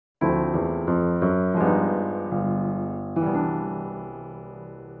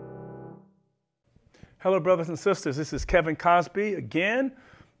Hello, brothers and sisters. This is Kevin Cosby again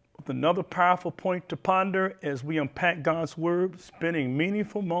with another powerful point to ponder as we unpack God's Word, spending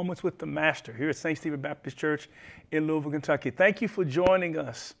meaningful moments with the Master here at St. Stephen Baptist Church in Louisville, Kentucky. Thank you for joining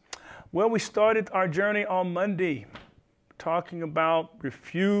us. Well, we started our journey on Monday talking about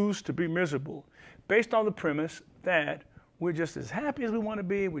refuse to be miserable, based on the premise that we're just as happy as we want to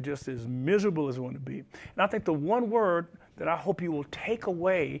be, we're just as miserable as we want to be. And I think the one word that I hope you will take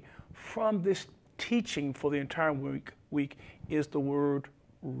away from this teaching for the entire week is the word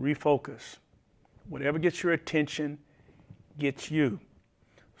refocus. Whatever gets your attention gets you.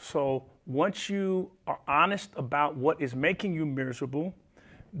 So once you are honest about what is making you miserable,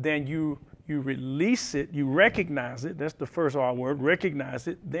 then you release it, you recognize it. That's the first R word, recognize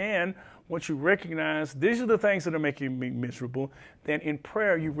it. Then once you recognize these are the things that are making me miserable, then in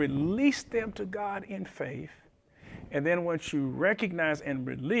prayer you release them to God in faith. And then once you recognize and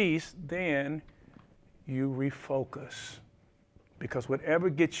release, then you refocus, because whatever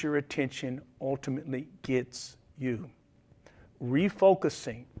gets your attention ultimately gets you.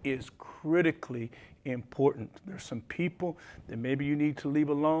 Refocusing is critically important. There's some people that maybe you need to leave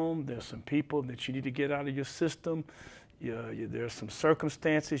alone. There's some people that you need to get out of your system. There's some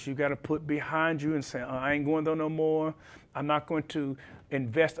circumstances you got to put behind you and say, I ain't going there no more. I'm not going to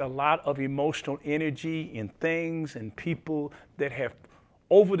invest a lot of emotional energy in things and people that have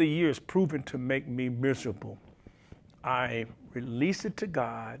over the years proven to make me miserable. I release it to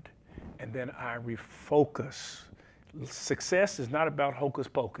God, and then I refocus. Success is not about hocus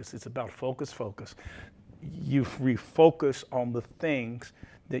pocus. It's about focus. You refocus on the things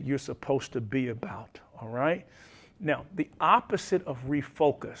that you're supposed to be about, all right? Now, the opposite of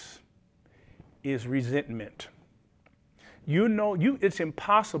refocus is resentment. It's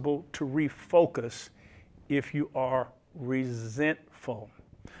impossible to refocus if you are resentful.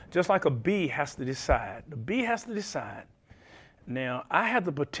 Just like a bee has to decide. The bee has to decide. Now, I have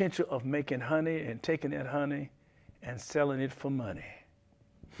the potential of making honey and taking that honey and selling it for money.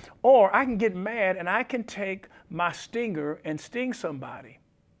 Or I can get mad and I can take my stinger and sting somebody.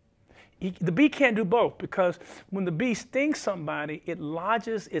 The bee can't do both, because when the bee stings somebody, it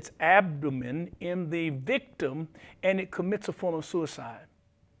lodges its abdomen in the victim and it commits a form of suicide.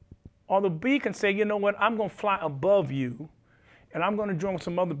 Or the bee can say, you know what, I'm going to fly above you and I'm going to join with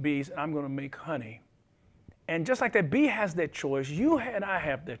some other bees and I'm going to make honey. And just like that bee has that choice, you and I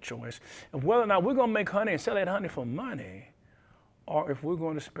have that choice of whether or not we're going to make honey and sell that honey for money, or if we're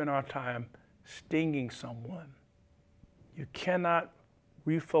going to spend our time stinging someone. You cannot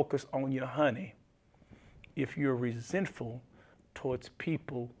refocus on your honey if you're resentful towards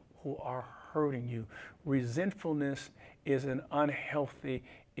people who are hurting you. Resentfulness is an unhealthy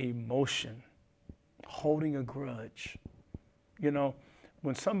emotion, holding a grudge. You know,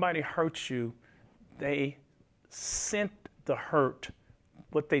 when somebody hurts you, they sent the hurt.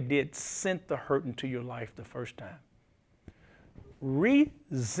 What they did sent the hurt into your life the first time.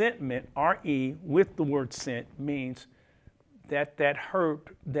 Resentment, R-E, with the word sent, means that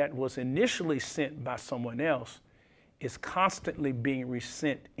hurt that was initially sent by someone else is constantly being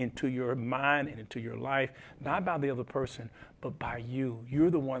resent into your mind and into your life, not by the other person, but by you.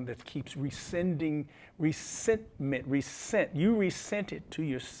 You're the one that keeps resent. You resent it to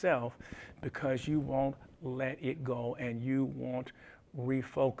yourself because you won't let it go and you won't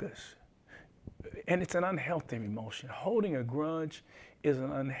refocus. And it's an unhealthy emotion. Holding a grudge is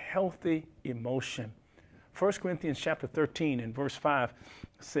an unhealthy emotion. 1 Corinthians chapter 13 and verse 5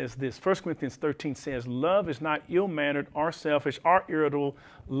 says this. 1 Corinthians 13 says, love is not ill-mannered or selfish or irritable.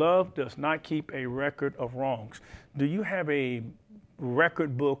 Love does not keep a record of wrongs. Do you have a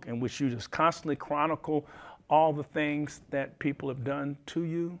record book in which you just constantly chronicle all the things that people have done to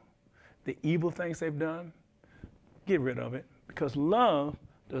you, the evil things they've done? Get rid of it, because love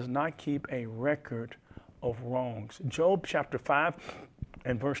does not keep a record of wrongs. Job chapter 5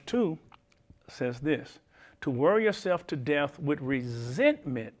 and verse 2 says this. To worry yourself to death with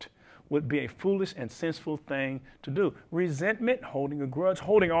resentment would be a foolish and senseless thing to do. Resentment, holding a grudge,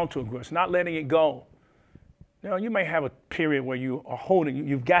 holding on to a grudge, not letting it go. You know, you may have a period where you are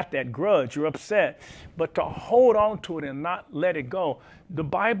you've got that grudge, you're upset, but to hold on to it and not let it go. The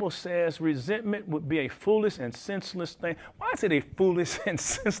Bible says resentment would be a foolish and senseless thing. Why is it a foolish and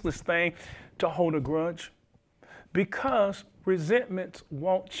senseless thing to hold a grudge? Because resentments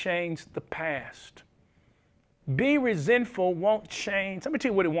won't change the past. Being resentful won't change. Let me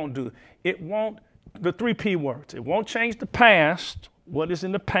tell you what it won't do. It won't, the 3 P words. It won't change the past. What is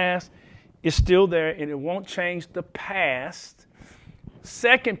in the past is still there, and it won't change the past.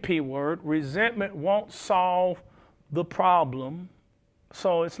 Second P word, resentment won't solve the problem.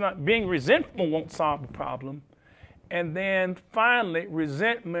 So it's not being resentful won't solve the problem. And then finally,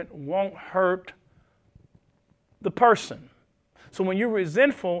 resentment won't hurt the person. So when you're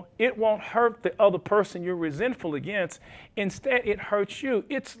resentful, it won't hurt the other person you're resentful against. Instead, it hurts you.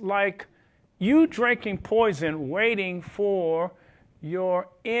 It's like you drinking poison, waiting for your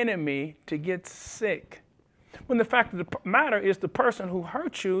enemy to get sick. When the fact of the matter is the person who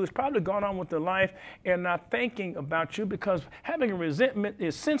hurt you is probably gone on with their life and not thinking about you, because having a resentment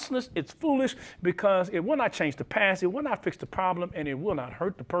is senseless, it's foolish, because it will not change the past, it will not fix the problem, and it will not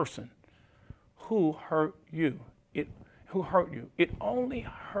hurt the person who hurt you. It only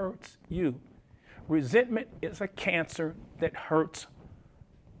hurts you. Resentment is a cancer that hurts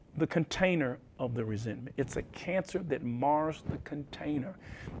the container of the resentment. It's a cancer that mars the container.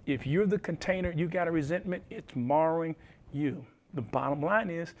 If you're the container, you got a resentment, it's marring you. The bottom line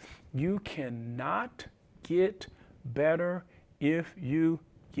is you cannot get better if you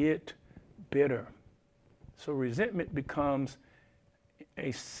get bitter. So resentment becomes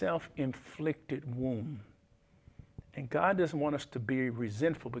a self-inflicted wound. And God doesn't want us to be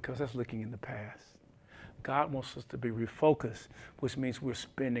resentful, because that's looking in the past. God wants us to be refocused, which means we're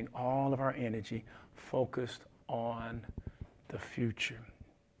spending all of our energy focused on the future.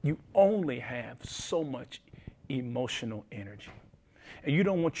 You only have so much emotional energy. And you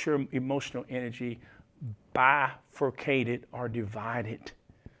don't want your emotional energy bifurcated or divided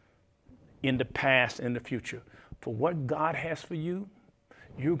in the past and the future. For what God has for you,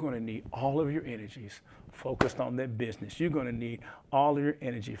 you're going to need all of your energies focused on that business. You're going to need all of your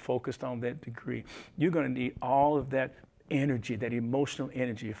energy focused on that degree. You're going to need all of that energy, that emotional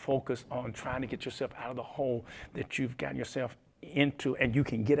energy, focused on trying to get yourself out of the hole that you've gotten yourself into. And you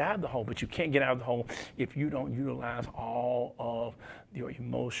can get out of the hole, but you can't get out of the hole if you don't utilize all of your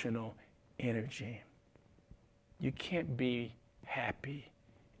emotional energy. You can't be happy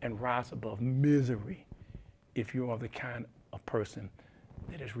and rise above misery if you are the kind of person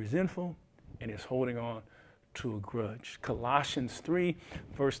that is resentful and is holding on to a grudge. Colossians 3,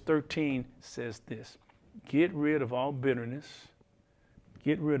 verse 13 says this: get rid of all bitterness,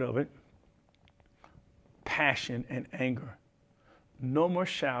 get rid of it, passion and anger. No more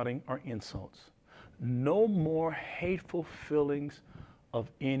shouting or insults. No more hateful feelings of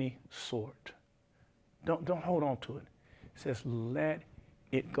any sort. Don't hold on to it. It says, let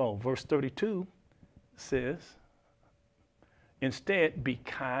it go. Verse 32 says, instead, be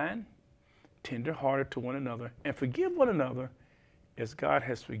kind, tender-hearted to one another, and forgive one another as God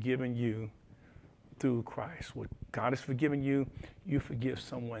has forgiven you through Christ. What God has forgiven you, you forgive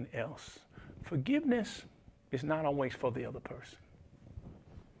someone else. Forgiveness is not always for the other person.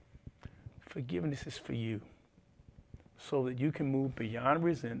 Forgiveness is for you, so that you can move beyond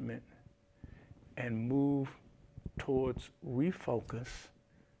resentment and move towards refocus,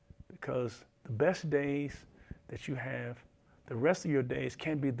 because the best days that you have, the rest of your days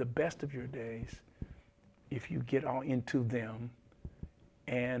can be the best of your days if you get all into them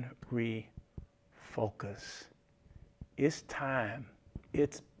and refocus. It's time,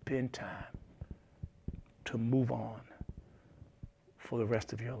 it's been time to move on for the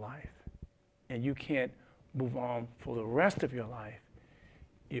rest of your life. And you can't move on for the rest of your life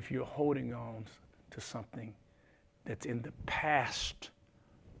if you're holding on to something that's in the past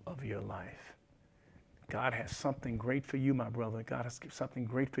of your life. God has something great for you, my brother. God has something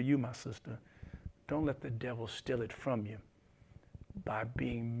great for you, my sister. Don't let the devil steal it from you by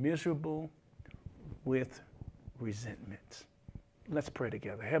being miserable with resentment. Let's pray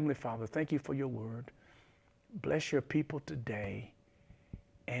together. Heavenly Father, thank you for your word. Bless your people today,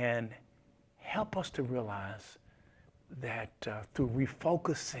 and help us to realize that through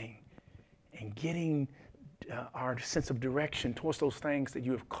refocusing and getting our sense of direction towards those things that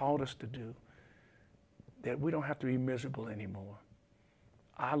you have called us to do, that we don't have to be miserable anymore.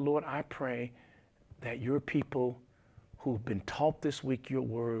 Lord, I pray that your people who've been taught this week your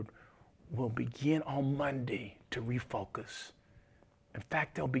word will begin on Monday to refocus. In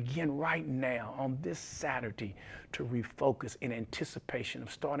fact, they'll begin right now on this Saturday to refocus in anticipation of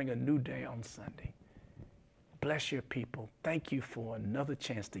starting a new day on Sunday. Bless your people. Thank you for another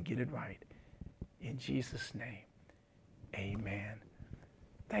chance to get it right. In Jesus' name, amen.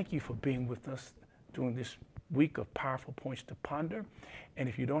 Thank you for being with us during this week of Powerful Points to Ponder. And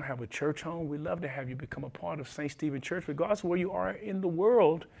if you don't have a church home, we'd love to have you become a part of St. Stephen Church. Regardless of where you are in the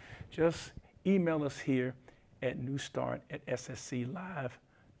world, just email us here at newstart@ssclive.org.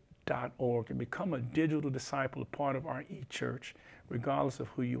 and become a digital disciple, a part of our eChurch, regardless of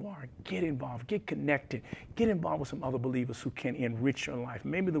who you are. Get involved, get connected, get involved with some other believers who can enrich your life.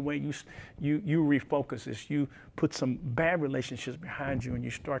 Maybe the way you refocus is you put some bad relationships behind you and you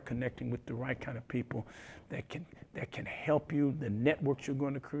start connecting with the right kind of people that can help you, the networks you're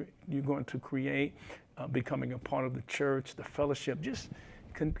going to create, becoming a part of the church, the fellowship. Just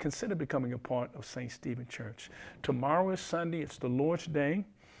consider becoming a part of St. Stephen Church. Tomorrow is Sunday. It's the Lord's Day.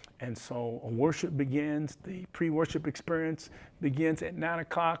 And so worship begins, the pre-worship experience begins at 9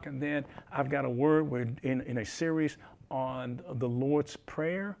 o'clock. And then I've got a word. We're in a series on the Lord's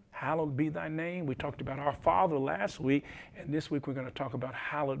Prayer. Hallowed be thy name. We talked about our Father last week. And this week we're going to talk about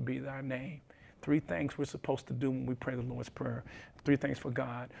hallowed be thy name. 3 things we're supposed to do when we pray the Lord's Prayer. 3 things for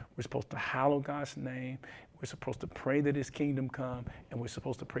God. We're supposed to hallow God's name. We're supposed to pray that his kingdom come. And we're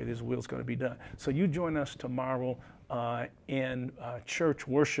supposed to pray that his will is going to be done. So you join us tomorrow in church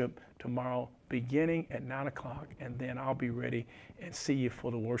worship tomorrow beginning at 9 o'clock. And then I'll be ready and see you for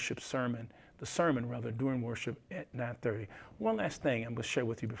the worship sermon. The sermon, rather, during worship at 9:30. One last thing I'm going to share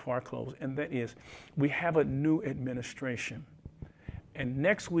with you before I close. And that is we have a new administration. And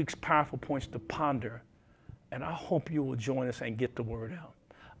next week's Powerful Points to Ponder, and I hope you will join us and get the word out.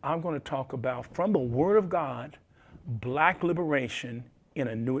 I'm going to talk about, from the Word of God, black liberation in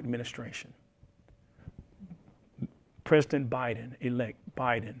a new administration. President Biden-elect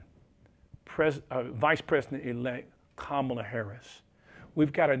Biden, Vice President-elect Kamala Harris.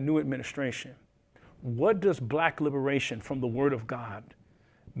 We've got a new administration. What does black liberation from the Word of God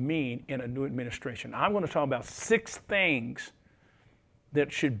mean in a new administration? I'm going to talk about 6 things that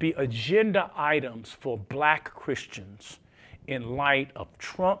should be agenda items for black Christians in light of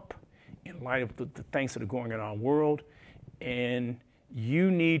Trump, in light of the things that are going on in our world. And you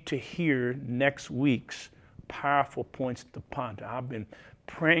need to hear next week's Powerful Points to Ponder. I've been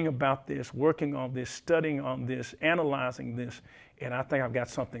praying about this, working on this, studying on this, analyzing this, and I think I've got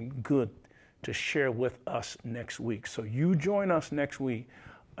something good to share with us next week. So you join us next week,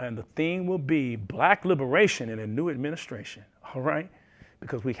 and the theme will be black liberation in a new administration, all right?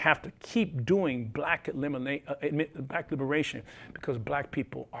 Because we have to keep doing black liberation, because black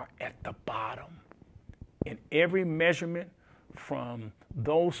people are at the bottom. In every measurement, from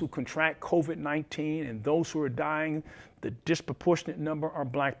those who contract COVID-19 and those who are dying, the disproportionate number are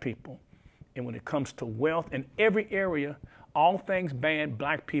black people. And when it comes to wealth, in every area, all things bad,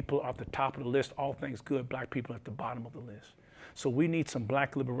 black people are at the top of the list. All things good, black people are at the bottom of the list. So we need some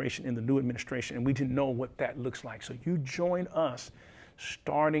black liberation in the new administration, and we didn't know what that looks like. So you join us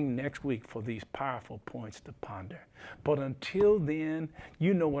starting next week for these powerful points to ponder. But until then,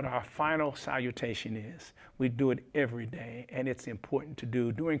 you know what our final salutation is. We do it every day, and it's important to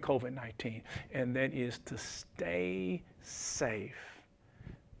do during COVID-19, and that is to stay safe.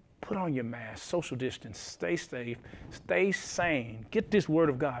 Put on your mask, social distance, stay safe, stay sane. Get this word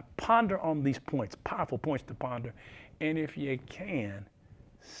of God. Ponder on these points, powerful points to ponder. And if you can,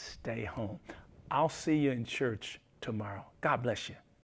 stay home. I'll see you in church tomorrow. God bless you.